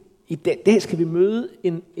I dag skal vi møde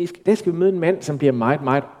en mand, som bliver meget,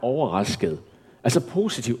 meget overrasket. Altså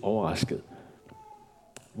positivt overrasket.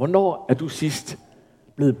 Hvornår er du sidst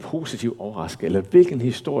blevet positivt overrasket? Eller hvilken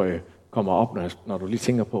historie kommer op, når du lige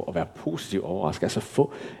tænker på at være positivt overrasket? Altså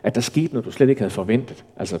at der skete noget, du slet ikke havde forventet.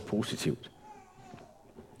 Altså positivt.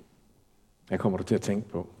 Hvad kommer du til at tænke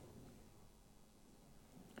på?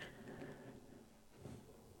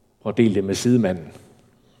 Prøv at dele det med sidemanden.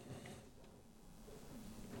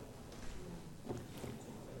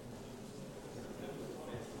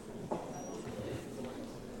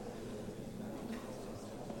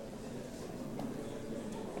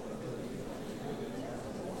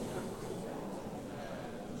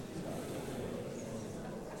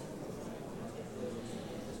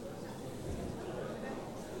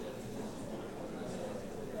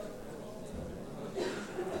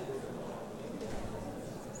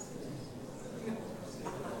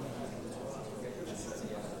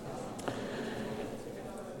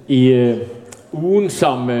 I ugen,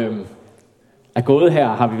 som er gået her,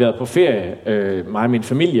 har vi været på ferie, mig og min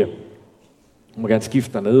familie. Jeg må gerne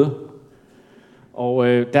skifte dernede. Og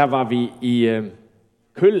der var vi i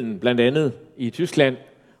Køln, blandt andet i Tyskland,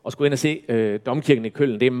 og skulle ind og se domkirken i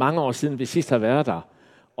Køln. Det er mange år siden, vi sidst har været der.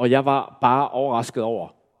 Og jeg var bare overrasket over,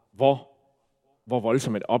 hvor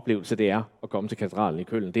voldsom en oplevelse det er at komme til katedralen i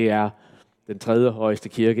Køln. Det er den 3. højeste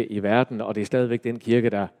kirke i verden, og det er stadigvæk den kirke,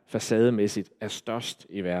 der facademæssigt er størst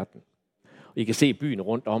i verden. Og I kan se byen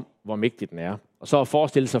rundt om, hvor mægtig den er. Og så at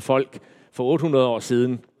forestille sig folk for 800 år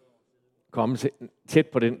siden komme tæt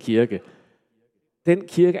på den kirke. Den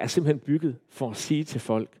kirke er simpelthen bygget for at sige til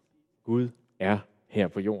folk, Gud er her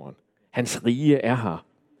på jorden. Hans rige er her.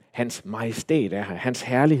 Hans majestæt er her. Hans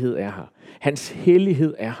herlighed er her. Hans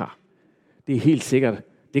hellighed er her. Det er helt sikkert.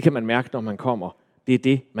 Det kan man mærke, når man kommer. Det er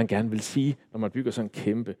det, man gerne vil sige, når man bygger sådan en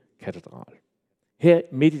kæmpe katedral. Her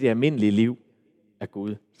midt i det almindelige liv er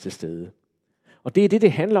Gud til stede. Og det er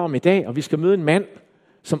det handler om i dag, og vi skal møde en mand,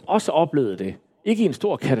 som også oplevede det. Ikke i en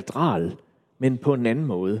stor katedral, men på en anden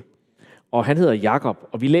måde. Og han hedder Jakob,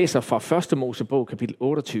 og vi læser fra 1. Mosebog, kapitel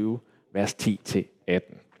 28, vers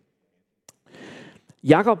 10-18.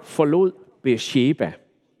 Jakob forlod Beersheba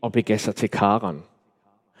og begav sig til Karan.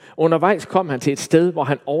 Undervejs kom han til et sted, hvor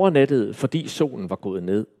han overnattede, fordi solen var gået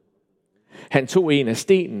ned. Han tog en af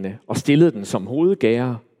stenene og stillede den som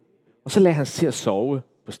hovedgære, og så lagde han sig til at sove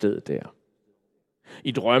på stedet der.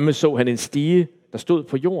 I drømme så han en stige, der stod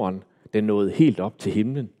på jorden. Den nåede helt op til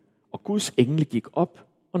himlen, og Guds engle gik op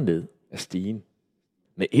og ned af stigen.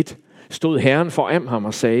 Med et stod Herren foran ham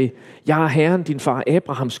og sagde, jeg er Herren, din far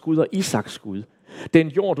Abrahams Gud og Isaks Gud. Den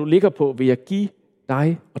jord, du ligger på, vil jeg give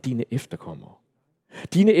dig og dine efterkommere.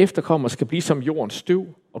 Dine efterkommere skal blive som jordens støv,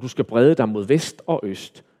 og du skal brede dig mod vest og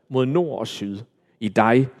øst, mod nord og syd. I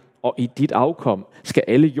dig og i dit afkom skal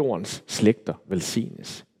alle jordens slægter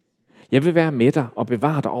velsignes. Jeg vil være med dig og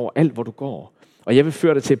bevare dig over alt, hvor du går, og jeg vil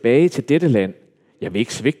føre dig tilbage til dette land. Jeg vil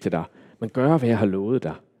ikke svigte dig, men gøre, hvad jeg har lovet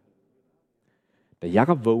dig. Da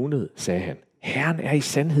Jakob vågnede, sagde han, Herren er i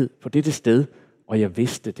sandhed på dette sted, og jeg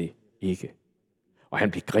vidste det ikke. Og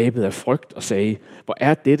han blev grebet af frygt og sagde, hvor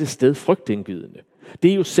er dette sted frygtindgydende?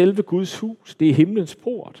 Det er jo selve Guds hus, det er himlens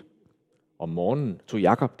port. Om morgenen tog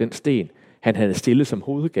Jakob den sten, han havde stillet som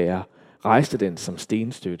hovedgære, rejste den som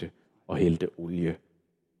stenstøtte og hældte olie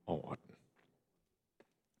over den.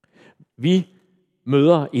 Vi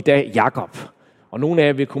møder i dag Jakob, og nogle af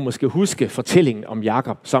jer vil kunne måske huske fortællingen om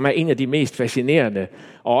Jakob, som er en af de mest fascinerende,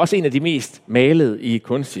 og også en af de mest malede i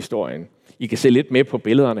kunsthistorien. I kan se lidt med på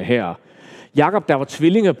billederne her. Jakob, der var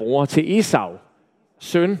tvillingebror til Esau,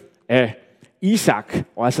 søn af Isak,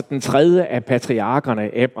 og altså den tredje af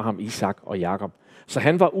patriarkerne, Abraham, Isak og Jakob. Så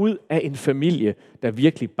han var ud af en familie, der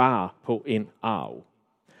virkelig bar på en arv.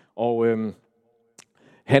 Og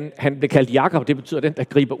han blev kaldt Jakob, det betyder den, der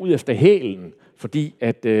griber ud efter hælen, fordi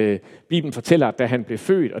at Bibelen fortæller, at da han blev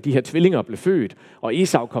født, og de her tvillinger blev født, og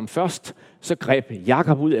Esau kom først, så greb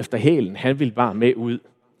Jakob ud efter hælen. Han ville bare med ud.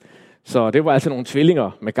 Så det var altså nogle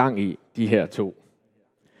tvillinger med gang i, de her to.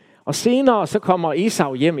 Og senere så kommer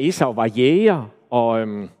Esau hjem. Esau var jæger, og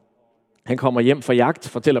han kommer hjem fra jagt,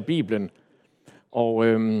 fortæller Bibelen. Og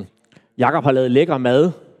Jakob har lavet lækker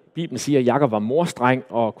mad. Bibelen siger, at Jakob var morstreng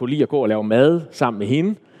og kunne lide at gå og lave mad sammen med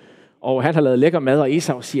hende. Og han har lavet lækker mad, og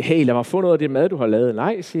Esau siger, hey, lad mig få noget af det mad, du har lavet.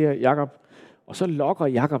 Nej, siger Jakob. Og så lokker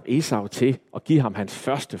Jakob Esau til at give ham hans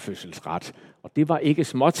første fødselsret. Og det var ikke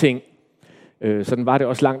småting. Sådan var det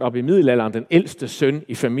også langt op i middelalderen. Den ældste søn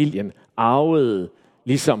i familien arvede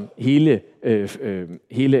ligesom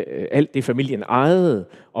alt det familien ejede,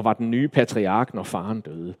 og var den nye patriark, når faren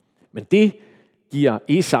døde. Men det giver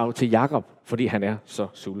Esau til Jakob, fordi han er så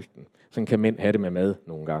sulten. Sådan kan mænd have det med mad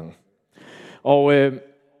nogle gange. Og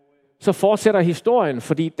så fortsætter historien,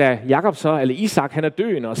 fordi da Jakob så, eller Isak, han er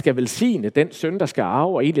døende og skal velsigne den søn, der skal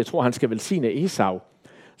arve, og egentlig jeg tror, han skal velsigne Esau,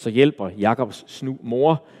 så hjælper Jakobs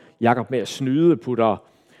mor Jakob med at snyde,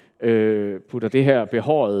 putter det her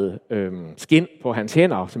behårede skind på hans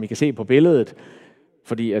hænder, som I kan se på billedet,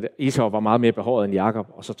 fordi at Esau var meget mere behåret end Jakob,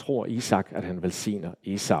 og så tror Isak, at han velsigner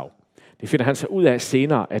Esau. Det finder han så ud af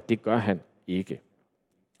senere, at det gør han ikke.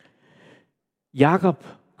 Jakob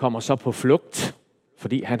kommer så på flugt,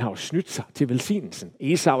 fordi han har jo snydt sig til velsignelsen.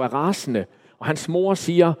 Esau er rasende, og hans mor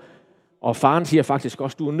siger, og faren siger faktisk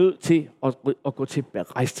også, du er nødt til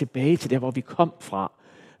at rejse tilbage til der, hvor vi kom fra.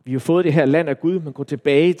 Vi har fået det her land af Gud, men gå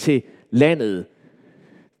tilbage til landet,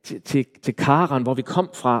 til Karan, hvor vi kom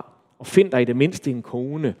fra, og find dig i det mindste en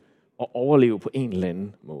kone, og overleve på en eller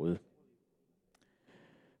anden måde.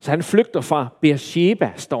 Så han flygter fra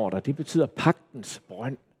Beersheba, står der. Det betyder pagtens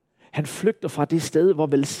brønd. Han flygter fra det sted, hvor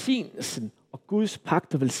velsignelsen og Guds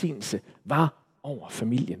pagt og velsignelse var over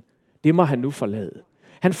familien. Det må han nu forlade.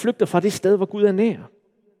 Han flygter fra det sted, hvor Gud er nær.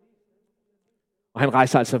 Og han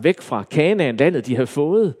rejser altså væk fra Kanaan, landet de havde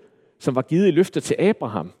fået, som var givet i løfte til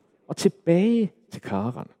Abraham, og tilbage til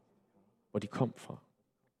Karan, hvor de kom fra.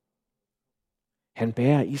 Han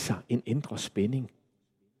bærer i sig en indre spænding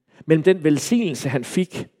mellem den velsignelse, han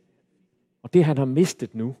fik, og det, han har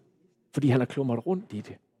mistet nu, fordi han har klumret rundt i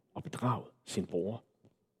det og bedraget sin bror.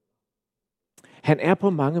 Han er på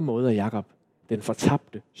mange måder, Jakob, den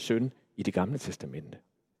fortabte søn i det gamle testamente,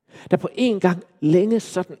 der på en gang længes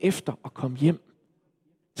sådan efter at komme hjem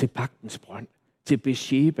til pagtens brønd, til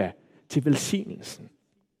Beersheba, til velsignelsen,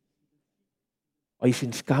 og i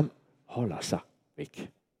sin skam holder sig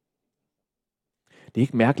væk. Det er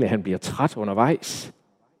ikke mærkeligt, at han bliver træt undervejs,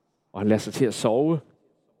 og han lader sig til at sove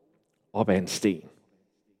op ad en sten.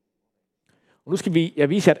 Og nu skal jeg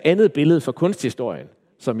vise jer et andet billede fra kunsthistorien,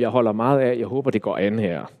 som jeg holder meget af. Jeg håber, det går an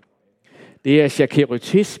her. Det er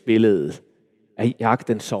Chakerøtis billede af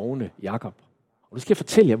den sovende Jakob. Og nu skal jeg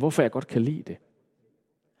fortælle jer, hvorfor jeg godt kan lide det.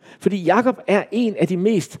 Fordi Jakob er en af de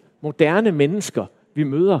mest moderne mennesker, vi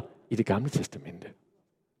møder i det gamle testamente.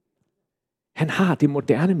 Han har det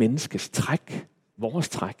moderne menneskes træk, vores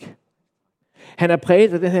træk. Han er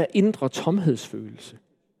præget af den her indre tomhedsfølelse.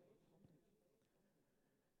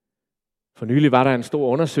 For nylig var der en stor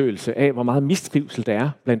undersøgelse af, hvor meget mistrivsel der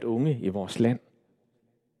er blandt unge i vores land.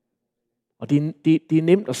 Og det er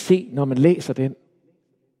nemt at se, når man læser den,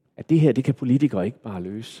 at det her, det kan politikere ikke bare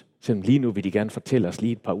løse. Selvom lige nu vil de gerne fortælle os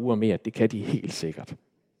lige et par uger mere, at det kan de helt sikkert.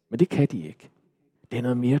 Men det kan de ikke. Det er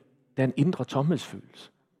noget mere, der er en indre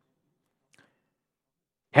tomhedsfølelse.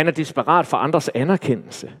 Han er desperat for andres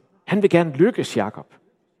anerkendelse. Han vil gerne lykkes, Jakob.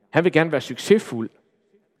 Han vil gerne være succesfuld.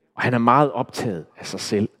 Og han er meget optaget af sig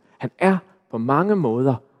selv. Han er på mange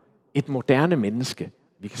måder et moderne menneske,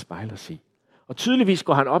 vi kan spejle os i. Og tydeligvis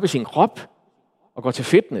går han op i sin krop og går til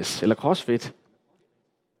fitness eller crossfit.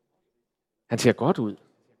 Han ser godt ud.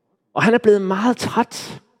 Og han er blevet meget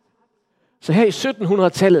træt. Så her i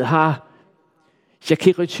 1700-tallet har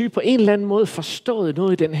Chakerøty på en eller anden måde forstået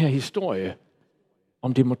noget i den her historie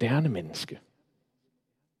om det moderne menneske.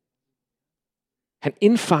 Han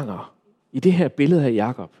indfanger i det her billede af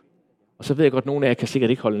Jakob. Og så ved jeg godt, at nogle af jer kan sikkert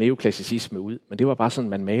ikke holde neoklassicisme ud, men det var bare sådan,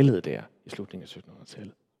 man malede der i slutningen af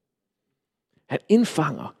 1700-tallet. Han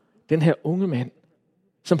indfanger den her unge mand,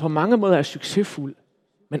 som på mange måder er succesfuld,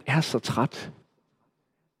 men er så træt.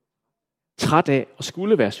 Træt af at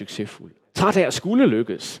skulle være succesfuld. Træt af at skulle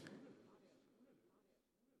lykkes.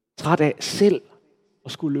 Træt af selv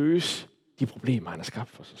at skulle løse de problemer, han har skabt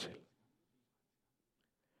for sig selv.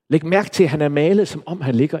 Læg mærke til, at han er malet, som om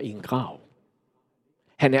han ligger i en grav.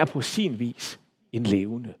 Han er på sin vis en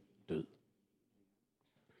levende død.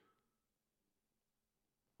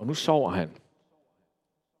 Og nu sover han.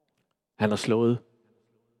 Han har slået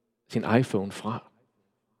sin iPhone fra.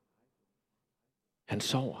 Han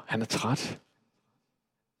sover. Han er træt.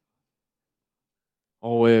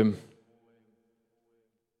 Og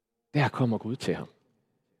der kommer Gud til ham.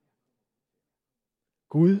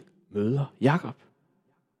 Gud møder Jakob.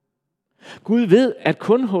 Gud ved, at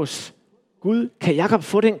kun hos Gud kan Jakob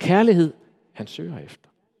få den kærlighed, han søger efter.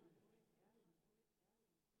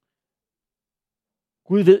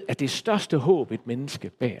 Gud ved, at det største håb, et menneske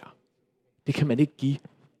bærer, det kan man ikke give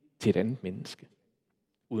til et andet menneske,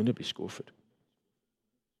 uden at blive skuffet.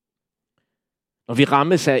 Når vi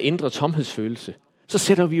rammes af indre tomhedsfølelse, så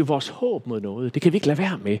sætter vi jo vores håb mod noget. Det kan vi ikke lade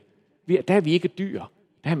være med. Der er vi ikke dyr.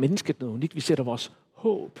 Der er mennesket noget unikt. Vi sætter vores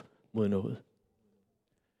håb mod noget.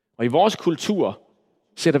 Og i vores kultur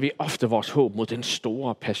sætter vi ofte vores håb mod den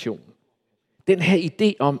store passion. Den her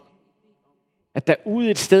idé om, At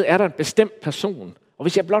derude et sted er der en bestemt person, og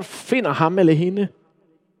hvis jeg blot finder ham eller hende,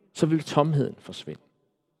 så vil tomheden forsvinde.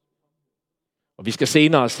 Og vi skal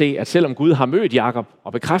senere se, at selvom Gud har mødt Jakob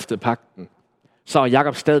og bekræftet pagten, så er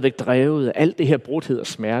Jakob stadigvæk drevet af alt det her brudhed og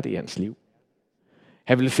smerte i hans liv.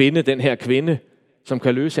 Han vil finde den her kvinde, som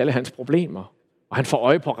kan løse alle hans problemer. Og han får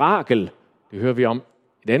øje på Rachel, det hører vi om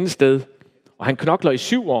et andet sted, og han knokler i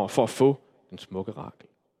 7 år for at få den smukke Rachel.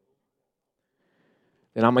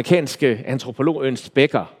 Den amerikanske antropolog Ernst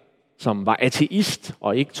Becker, som var ateist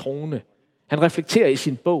og ikke troende, han reflekterer i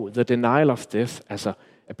sin bog The Denial of Death, altså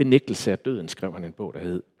af benægtelse af døden, skrev han en bog, der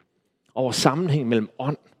hed, over sammenhæng mellem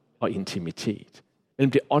ånd og intimitet,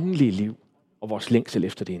 mellem det åndelige liv og vores længsel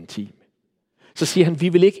efter det intime. Så siger han, vi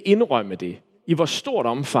vil ikke indrømme det, i hvor stort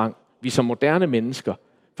omfang vi som moderne mennesker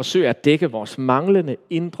forsøger at dække vores manglende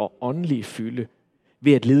indre åndelige fylde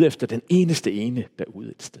ved at lede efter den eneste ene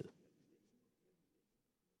derude et sted.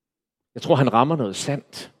 Jeg tror, han rammer noget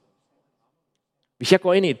sandt. Hvis jeg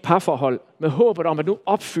går ind i et parforhold med håbet om, at nu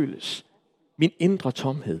opfyldes min indre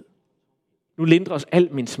tomhed, nu lindres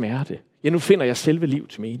al min smerte, ja, nu finder jeg selve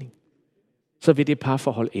livets mening, så vil det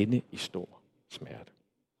parforhold ende i stor smerte.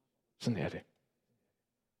 Sådan er det.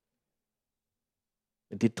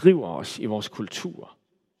 Men det driver os i vores kultur.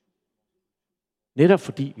 Netop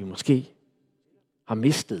fordi vi måske har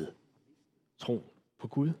mistet troen på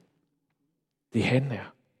Gud. Det han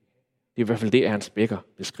er. Det er i hvert fald det, Ernst Becker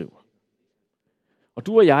beskriver. Og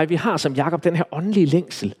du og jeg, vi har som Jakob den her åndelige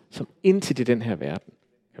længsel, som indtil i den her verden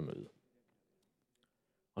kan møde.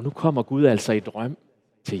 Og nu kommer Gud altså i drøm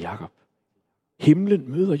til Jakob.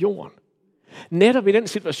 Himlen møder jorden. Netop i den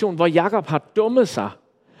situation, hvor Jakob har dummet sig,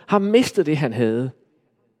 har mistet det, han havde,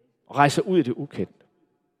 og rejser ud i det ukendte.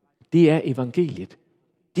 Det er evangeliet.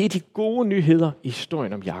 Det er de gode nyheder i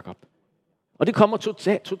historien om Jakob. Og det kommer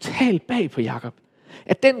totalt bag på Jakob.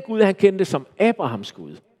 At den Gud, han kendte som Abrahams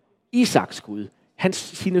Gud, Isaks Gud,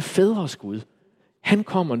 sine fædres Gud, han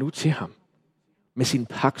kommer nu til ham med sin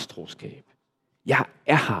pagtstroskab. Jeg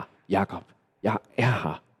er her, Jakob. Jeg er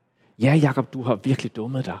her. Ja, Jakob, du har virkelig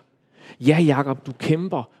dummet dig. Ja, Jakob, du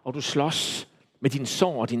kæmper, og du slås med din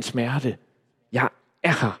sorg og din smerte. Jeg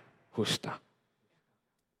er her hos dig.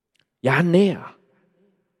 Jeg er nær.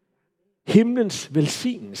 Himlens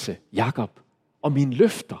velsignelse, Jakob, og mine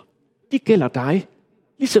løfter, de gælder dig,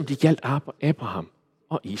 ligesom de gjaldt Abraham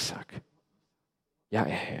og Isak.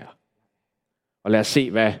 Jeg er her. Og lad os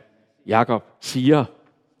se, hvad Jakob siger.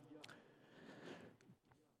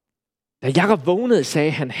 Da Jakob vågnede,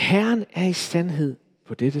 sagde han, Herren er i sandhed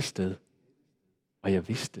på dette sted, og jeg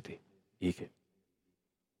vidste det ikke.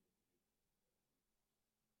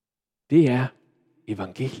 Det er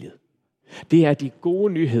evangeliet. Det er de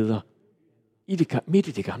gode nyheder midt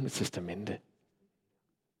i det gamle testamente.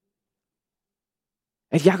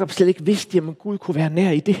 At Jakob slet ikke vidste, at Gud kunne være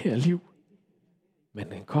nær i det her liv.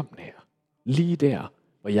 Men han kom nær. Lige der,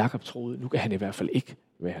 hvor Jakob troede, nu kan han i hvert fald ikke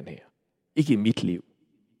være nær. Ikke i mit liv.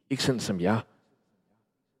 Ikke sådan, som jeg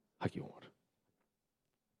har gjort.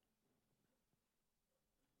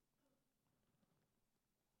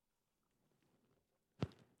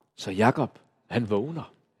 Så Jakob, han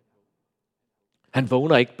vågner. Han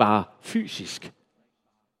vågner ikke bare fysisk.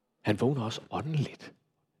 Han vågner også åndeligt.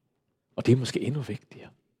 Og det er måske endnu vigtigere.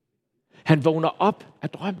 Han vågner op af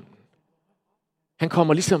drømmen. Han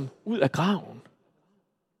kommer ligesom ud af graven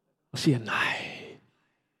og siger, nej,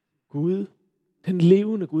 Gud, den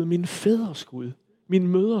levende Gud, min fædres Gud, min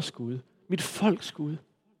mødres Gud, mit folks Gud,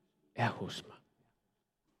 er hos mig.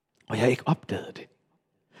 Og jeg har ikke opdaget det.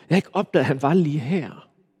 Jeg har ikke opdaget, at han var lige her,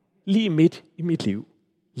 lige midt i mit liv,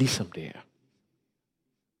 ligesom det er.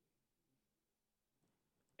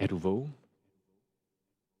 Er du vågen?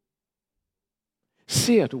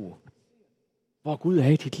 Ser du, hvor Gud er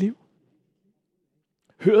i dit liv?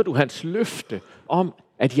 Hører du hans løfte om,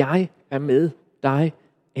 at jeg er med dig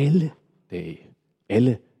alle dage,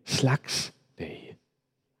 alle slags dage?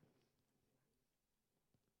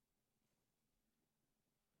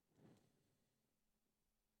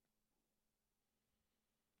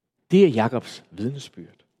 Det er Jakobs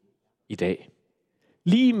vidnesbyrd i dag.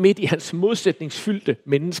 Lige midt i hans modsætningsfyldte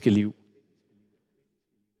menneskeliv.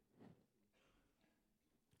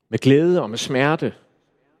 Med glæde og med smerte,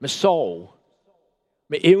 med sorg,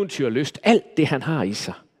 med eventyrlyst, alt det han har i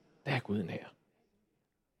sig, der er Gud nær.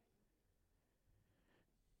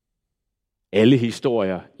 Alle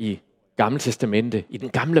historier i Gamle Testamente, i den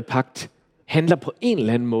gamle pagt, handler på en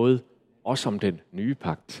eller anden måde også om den nye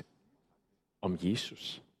pagt, om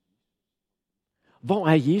Jesus. Hvor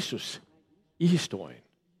er Jesus i historien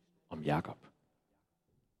om Jakob?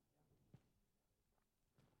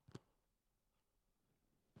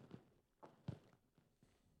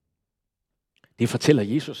 Det fortæller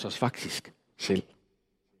Jesus os faktisk selv.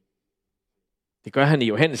 Det gør han i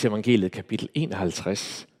Johannes evangeliet kapitel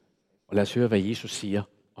 51. Og lad os høre, hvad Jesus siger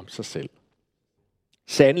om sig selv.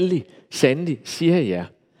 Sandelig, sandelig, siger jeg jer,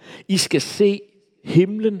 I skal se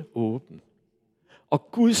himlen åben,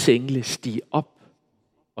 og Guds engle stige op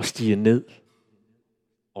og stige ned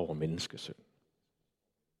over menneskesønnen.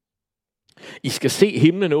 I skal se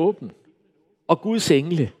himlen åben, og Guds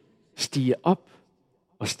engle stige op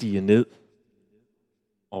og stige ned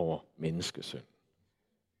over menneskesønnen.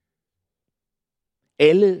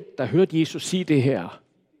 Alle, der hørte Jesus sige det her,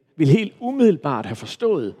 vil helt umiddelbart have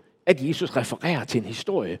forstået, at Jesus refererer til en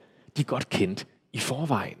historie, de godt kendte i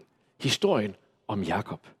forvejen. Historien om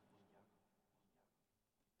Jakob.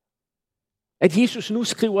 At Jesus nu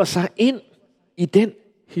skriver sig ind i den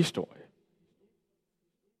historie.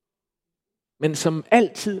 Men som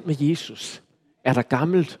altid med Jesus, er der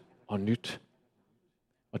gammelt og nyt.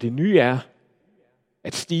 Og det nye er,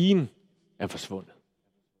 at stigen er forsvundet.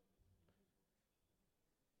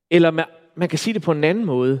 Eller man kan sige det på en anden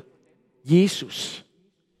måde. Jesus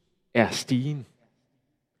er stigen.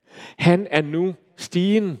 Han er nu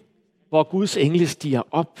stigen, hvor Guds engle stiger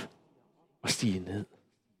op og stiger ned.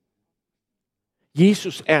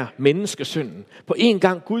 Jesus er menneskesønnen. På en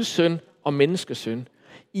gang Guds søn og menneskesøn.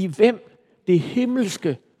 I hvem det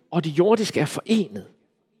himmelske og det jordiske er forenet.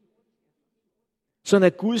 Sådan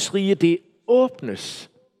at Guds rige det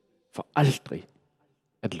åbnes for aldrig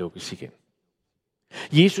at lukkes igen.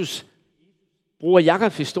 Jesus bruger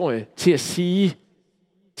Jakobs historie til at sige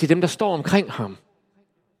til dem, der står omkring ham,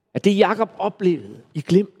 at det Jakob oplevede i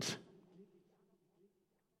glimt,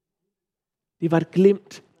 det var et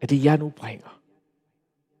glimt af det, jeg nu bringer.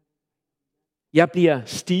 Jeg bliver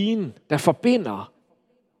stigen, der forbinder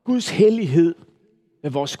Guds hellighed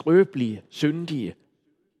med vores skrøbelige, syndige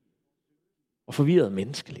og forvirrede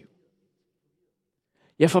menneskeliv.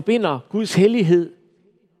 Jeg forbinder Guds hellighed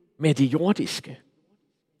med det jordiske.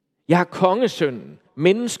 Jeg er kongesønnen,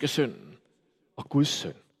 menneskesønnen og Guds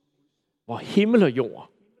søn, hvor himmel og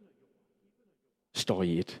jord står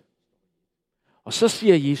i et. Og så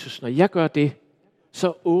siger Jesus, når jeg gør det,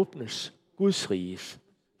 så åbnes Guds riges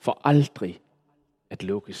for aldrig at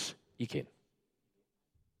lukkes igen.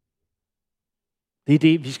 Det er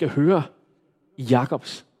det, vi skal høre i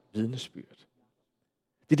Jakobs vidnesbyrd.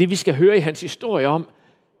 Det er det, vi skal høre i hans historie om,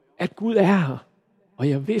 at Gud er her, og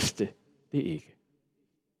jeg vidste det ikke.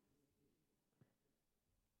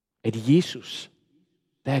 At i Jesus,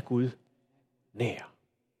 der er Gud nær.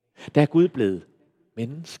 Der er Gud blevet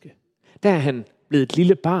menneske. Der er han blevet et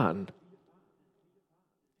lille barn.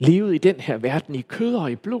 Levet i den her verden i kød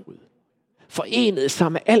og i blod. Forenet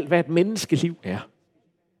sig med alt, hvad et menneskeliv er.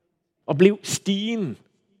 Og blev stigen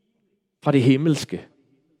fra det himmelske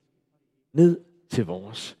ned til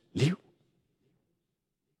vores liv.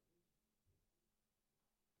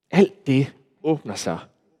 Alt det åbner sig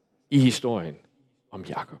i historien om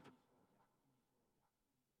Jakob.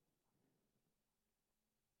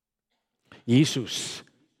 Jesus,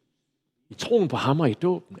 i troen på ham og i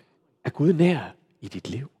dåben, er Gud nær i dit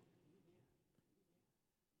liv.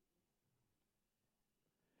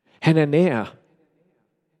 Han er nær,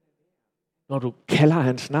 når du kalder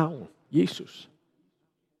hans navn, Jesus.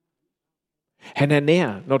 Han er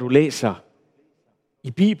nær, når du læser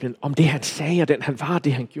i Bibelen om det, han sagde, og den han var,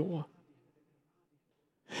 det han gjorde.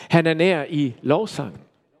 Han er nær i lovsangen.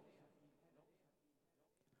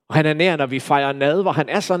 Og han er nær, når vi fejrer nadver. Han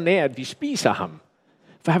er så nær, at vi spiser ham.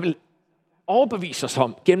 For han vil overbevise os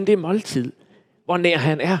om, gennem det måltid, hvor nær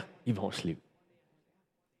han er i vores liv.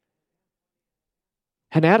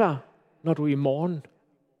 Han er der, når du i morgen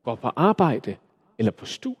går på arbejde eller på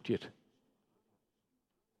studiet.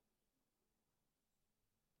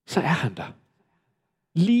 Så er han der.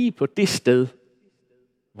 Lige på det sted,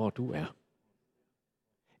 hvor du er.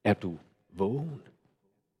 Er du vågen?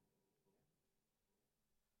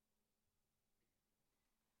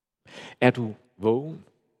 Er du vågen?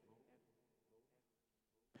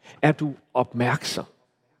 Er du opmærksom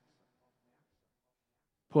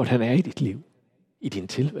på, at han er i dit liv, i din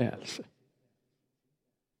tilværelse?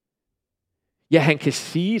 Ja, han kan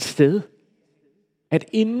sige et sted, at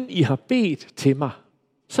inden I har bedt til mig,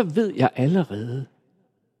 så ved jeg allerede,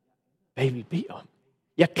 hvad I vil bede om.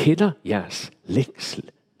 Jeg kender jeres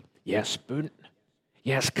længsel, jeres bøn,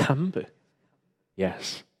 jeres kampe,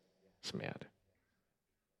 jeres smerte.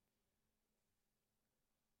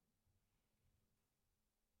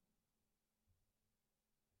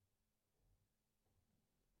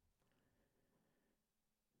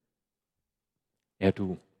 Er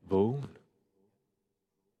du vågen?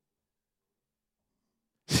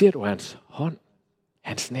 Ser du hans hånd,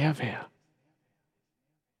 hans nærvær?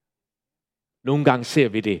 Nogle gange ser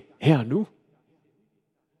vi det her og nu.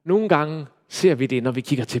 Nogle gange ser vi det, når vi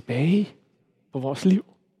kigger tilbage på vores liv.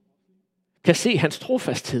 Kan se hans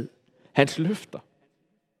trofasthed, hans løfter.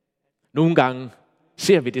 Nogle gange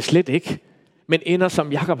ser vi det slet ikke, men ender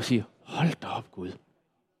som Jakob og siger, hold da op Gud.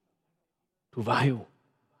 Du var jo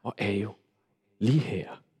og er jo lige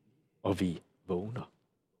her, og vi vågner.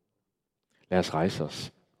 Lad os rejse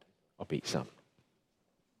os og bede sammen.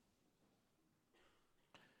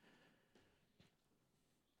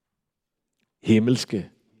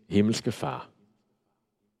 Himmelske Far.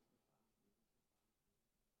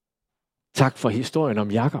 Tak for historien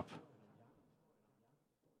om Jakob.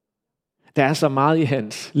 Der er så meget i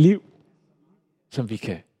hans liv, som vi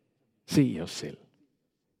kan se i os selv.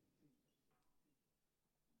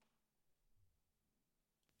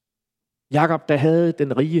 Jakob, der havde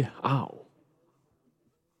den rige arv.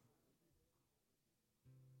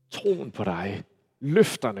 Troen på dig,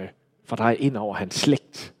 løfterne for dig ind over hans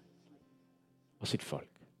slægt og sit folk.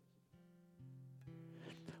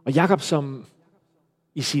 Og Jakob, som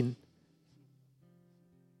i sin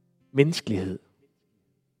menneskelighed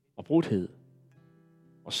og brudhed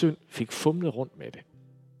og synd fik fumlet rundt med det.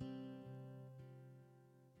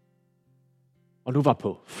 Og nu var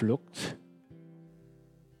på flugt.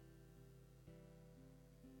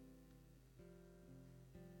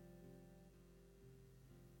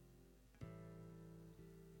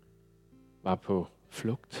 Var på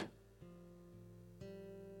flugt.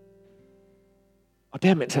 Og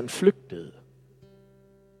der, mens han flygtede,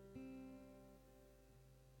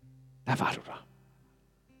 der var du der.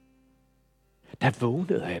 Der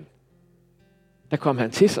vågnede han. Der kom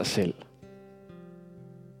han til sig selv.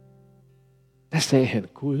 Der sagde han,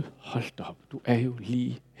 Gud, hold da op, du er jo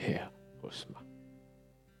lige her hos mig.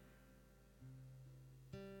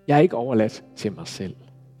 Jeg er ikke overladt til mig selv.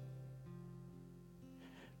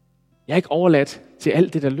 Jeg er ikke overladt til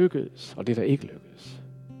alt det, der lykkedes, og det, der ikke lykkedes.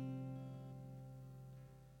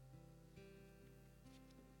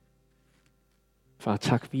 Far,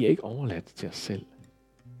 tak, vi er ikke overladt til os selv.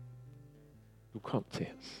 Du kom til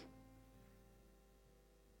os.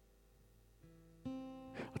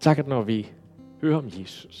 Og tak, at når vi hører om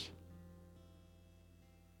Jesus,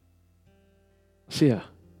 og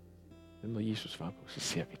ser den måde Jesus var på, så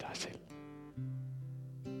ser vi dig selv.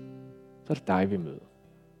 Så er det dig, vi møder.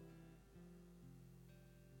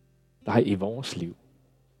 Dig i vores liv.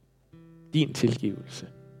 Din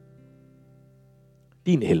tilgivelse.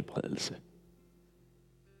 Din helbredelse.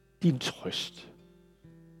 Din trøst.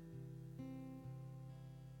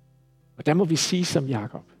 Og der må vi sige som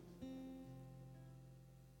Jakob,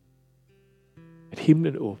 at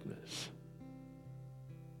himlen åbnedes.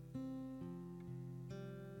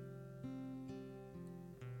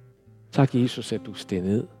 Tak Jesus, at du steg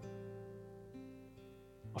ned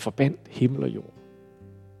og forbandt himmel og jord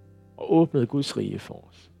og åbnede Guds rige for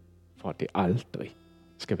os, for at det aldrig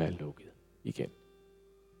skal være lukket igen.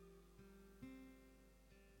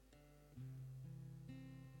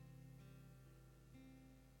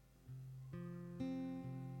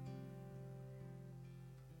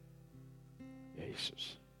 Ja,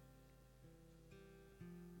 Jesus.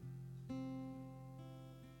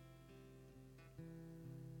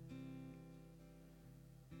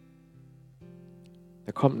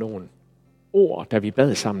 Der kom nogle ord, da vi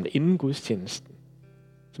bad sammen inden gudstjenesten,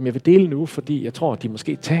 som jeg vil dele nu, fordi jeg tror, at de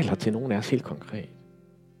måske taler til nogen af os helt konkret.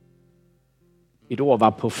 Et ord var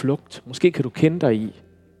på flugt. Måske kan du kende dig i,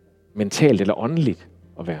 mentalt eller åndeligt,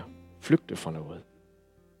 at være flygte fra noget.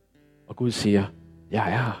 Og Gud siger,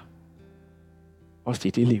 jeg er her. Også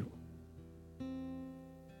i det liv.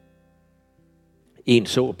 En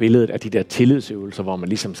så billedet af de der tillidsøvelser, hvor man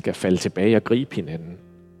ligesom skal falde tilbage og gribe hinanden.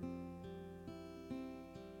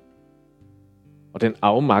 Og den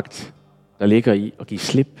afmagt, der ligger i at give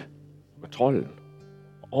slip på kontrollen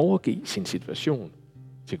og overgive sin situation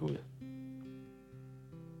til Gud.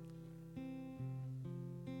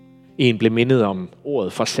 En blev mindet om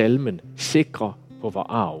ordet fra salmen, sikre på vor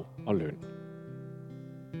arv og løn.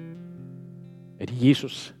 At i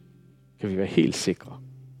Jesus kan vi være helt sikre,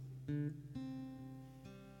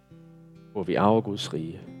 hvor vi arver Guds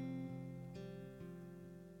rige.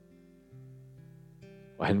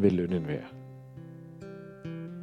 Og han vil lønne enhver.